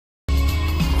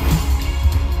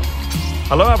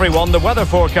Hello everyone, the weather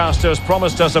forecasters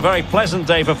promised us a very pleasant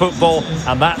day for football,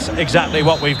 and that's exactly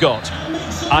what we've got.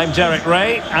 I'm Derek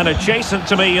Ray, and adjacent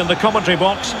to me in the commentary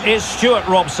box is Stuart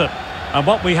Robson. And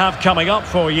what we have coming up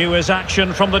for you is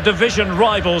action from the Division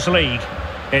Rivals League.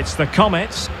 It's the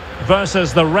Comets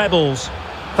versus the Rebels.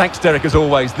 Thanks, Derek, as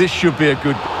always. This should be a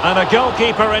good... And a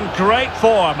goalkeeper in great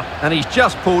form. And he's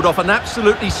just pulled off an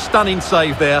absolutely stunning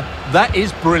save there. That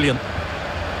is brilliant.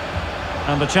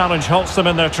 And the challenge halts them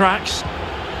in their tracks.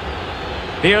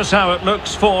 Here's how it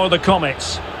looks for the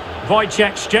Comets.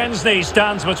 Wojciech Szczęsny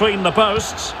stands between the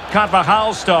posts.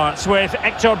 Carvajal starts with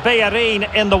Hector Bellerin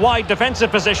in the wide defensive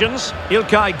positions.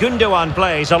 İlkay Gündoğan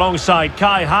plays alongside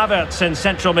Kai Havertz in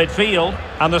central midfield.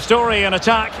 And the story in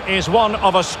attack is one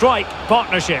of a strike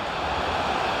partnership.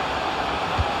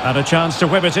 And a chance to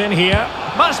whip it in here.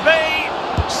 Must be!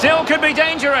 Still could be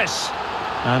dangerous.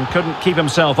 And couldn't keep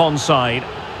himself onside.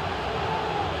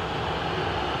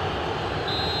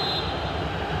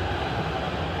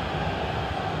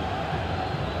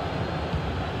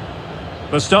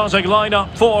 The starting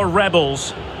lineup for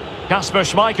Rebels. Kasper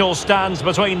Schmeichel stands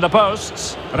between the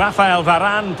posts. Rafael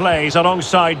Varane plays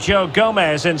alongside Joe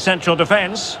Gomez in central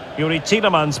defence. Yuri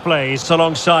Tielemans plays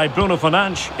alongside Bruno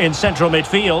Fernandes in central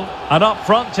midfield. And up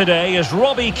front today is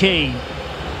Robbie Keane.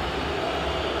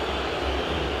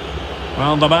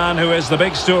 Well, the man who is the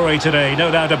big story today, no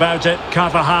doubt about it.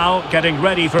 Carvajal getting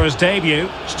ready for his debut.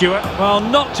 Stuart, well,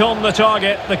 knocked on the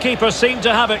target. The keeper seemed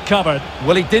to have it covered.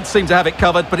 Well, he did seem to have it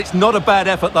covered, but it's not a bad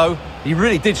effort, though. He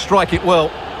really did strike it well.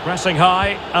 Pressing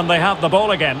high, and they have the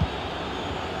ball again.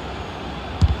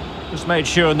 Just made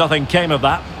sure nothing came of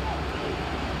that.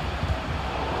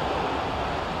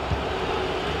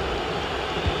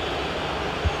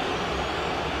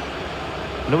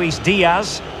 Luis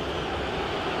Diaz.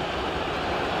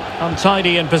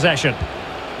 Untidy in possession.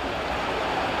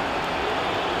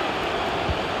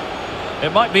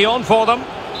 It might be on for them.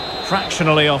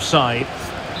 Fractionally offside.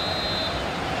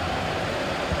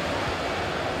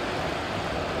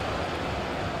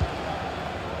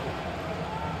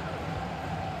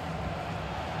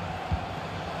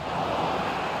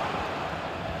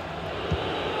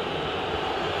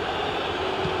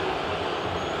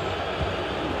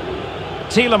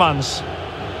 Tielemans.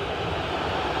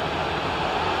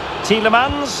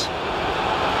 Tielemans.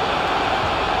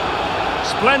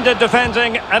 Splendid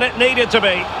defending, and it needed to be.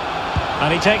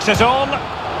 And he takes it on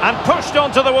and pushed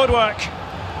onto the woodwork.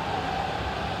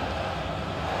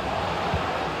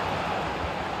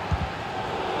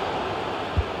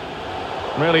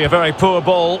 Really a very poor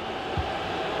ball.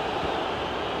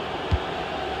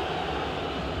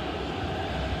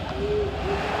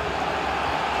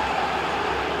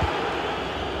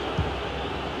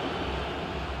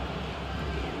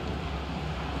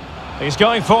 He's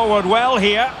going forward well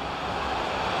here.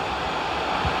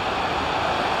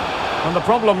 And the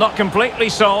problem not completely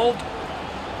solved.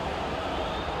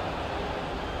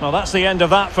 Well, that's the end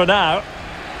of that for now.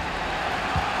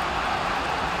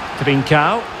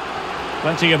 Trincao.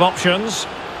 Plenty of options.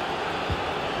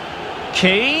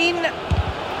 Keane.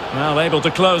 Well, able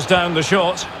to close down the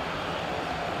shot.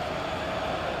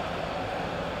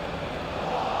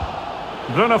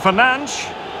 Bruno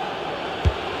Fernandes.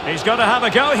 He's got to have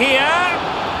a go here.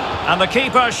 And the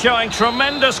keeper showing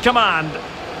tremendous command.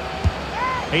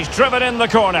 He's driven in the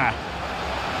corner.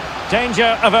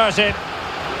 Danger averted.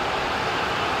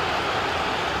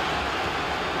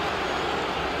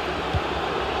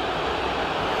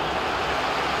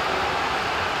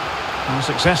 And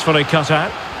successfully cut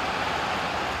out.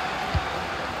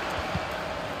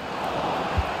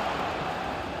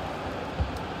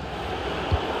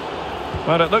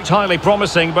 Well, it looked highly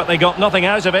promising, but they got nothing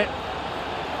out of it.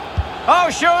 Oh,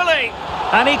 surely!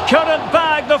 And he couldn't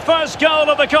bag the first goal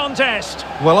of the contest.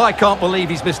 Well, I can't believe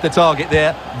he's missed the target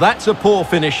there. That's a poor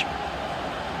finish.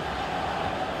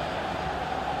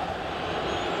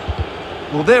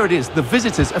 Well, there it is. The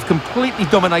visitors have completely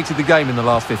dominated the game in the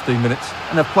last 15 minutes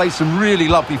and have played some really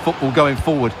lovely football going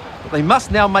forward. But they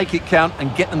must now make it count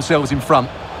and get themselves in front.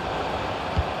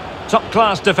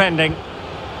 Top-class defending.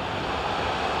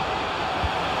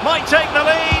 Might take the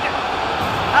lead.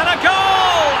 And a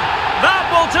goal! That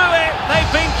will do it.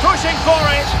 They've been pushing for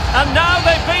it, and now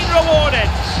they've been rewarded.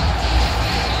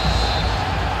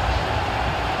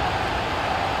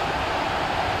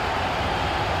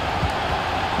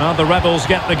 Well, the Rebels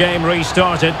get the game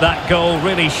restarted. That goal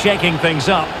really shaking things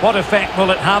up. What effect will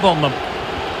it have on them?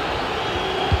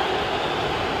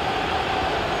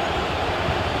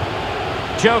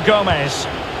 Joe Gomez.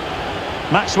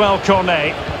 Maxwell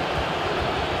Cornet.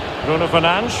 Bruno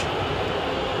Fernandes.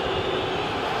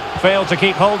 Failed to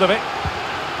keep hold of it.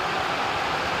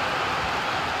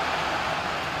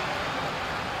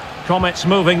 Comets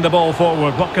moving the ball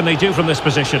forward. What can they do from this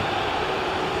position?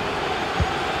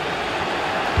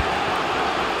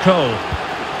 Cole.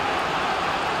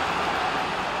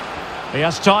 He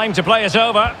has time to play it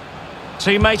over.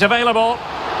 Teammate available.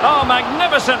 Oh,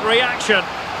 magnificent reaction.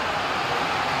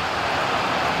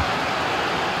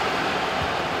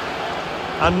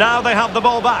 And now they have the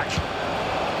ball back.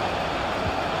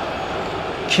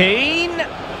 Keane.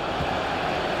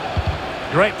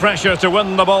 Great pressure to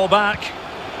win the ball back.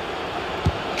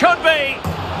 Could be.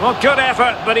 Well, good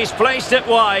effort, but he's placed it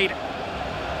wide.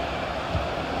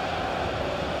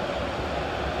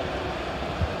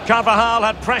 Carvajal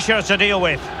had pressure to deal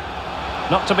with.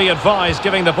 Not to be advised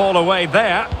giving the ball away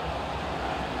there.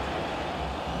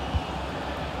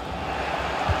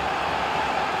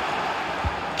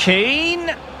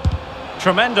 Keane.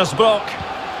 Tremendous block.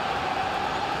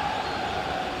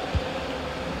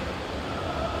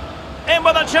 In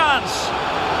with a chance.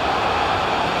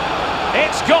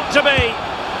 It's got to be.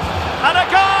 And a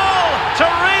goal to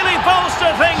really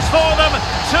bolster things for them.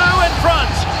 2 in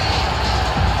front.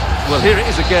 Well, here it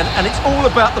is again, and it's all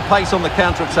about the pace on the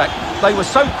counter-attack. They were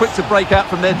so quick to break out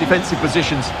from their defensive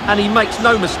positions, and he makes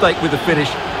no mistake with the finish.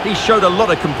 He showed a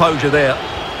lot of composure there.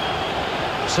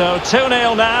 So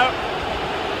 2-0 now.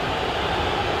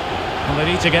 And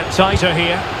they need to get tighter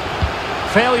here.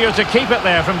 Failure to keep it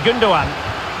there from Gundogan.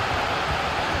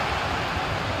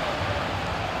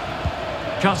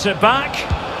 Cuts it back.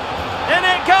 In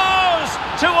it goes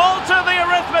to alter the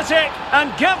arithmetic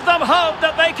and give them hope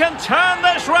that they can turn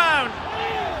this round.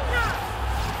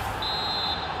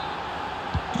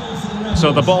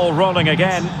 So the ball rolling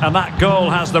again, and that goal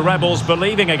has the Rebels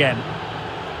believing again.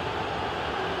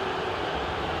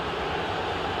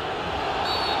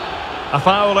 A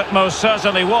foul it most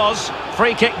certainly was.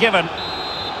 Free kick given.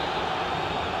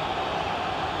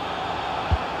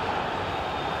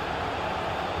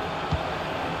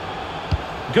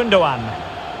 Gundogan.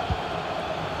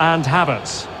 And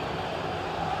Havertz.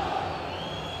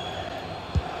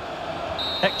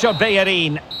 Hector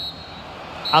Bellerin.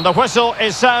 And the whistle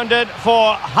is sounded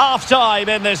for half-time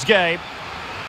in this game.